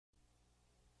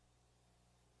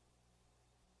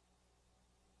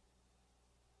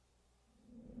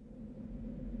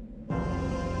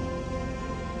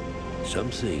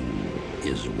Something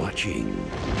is watching.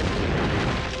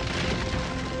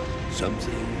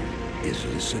 Something is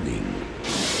listening.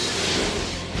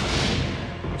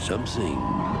 Something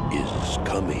is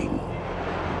coming.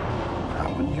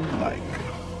 How would you like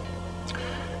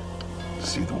to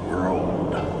see the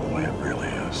world the way it really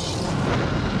is?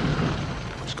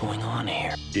 What's going on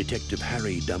here? Detective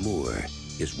Harija Damura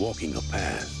is walking a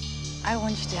path. I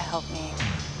want you to help me.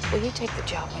 Will you take the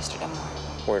job, Mr.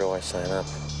 Damura? Where do I sign up?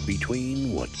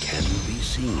 Between what can be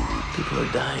seen. People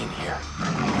are dying here.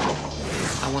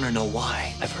 I want to know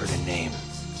why. I've heard a name.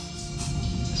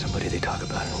 Somebody they talk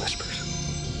about in whispers.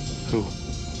 Who?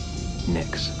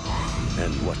 Nix.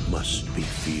 And what must be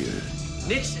feared.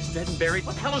 Nix is dead and buried.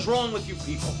 What the hell is wrong with you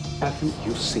people? Haven't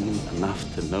you seen enough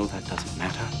to know that doesn't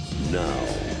matter?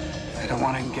 Now. I don't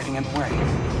want him getting in the way.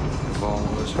 We've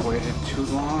always waited too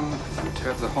long to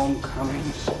have the homecoming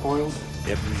spoiled.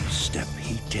 Every step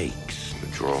he takes. The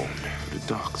drone to the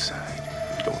dark side.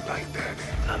 You don't like that.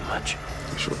 Not much.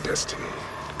 It's your destiny.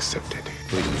 Accept it.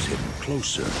 Brings him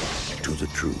closer to the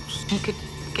truth. He could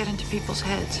get into people's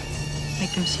heads,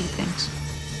 make them see things.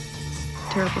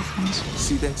 Terrible things.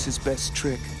 See, that's his best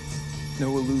trick.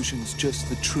 No illusions, just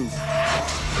the truth.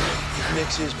 If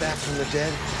Nix is back from the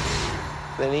dead,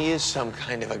 then he is some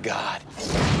kind of a god.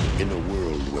 In a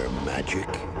world where magic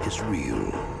is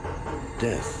real,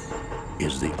 death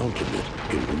is the ultimate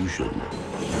illusion.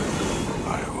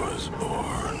 I was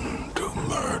born to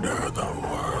murder the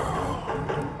world.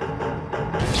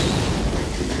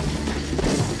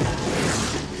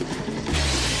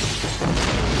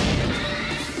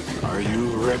 Are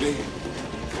you ready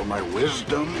for my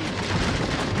wisdom?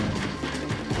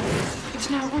 It's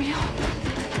not real.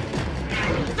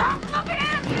 Stop looking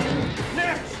at me!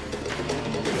 Next!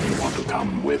 You want to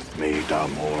come with me,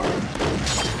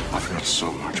 Damura? I've got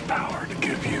so much power to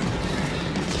give you.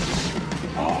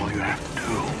 All you have to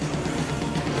do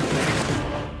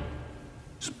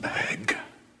is beg.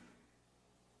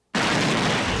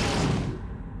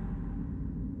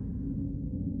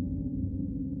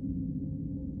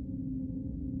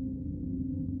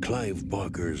 Clive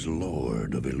Barker's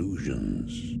Lord of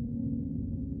Illusions.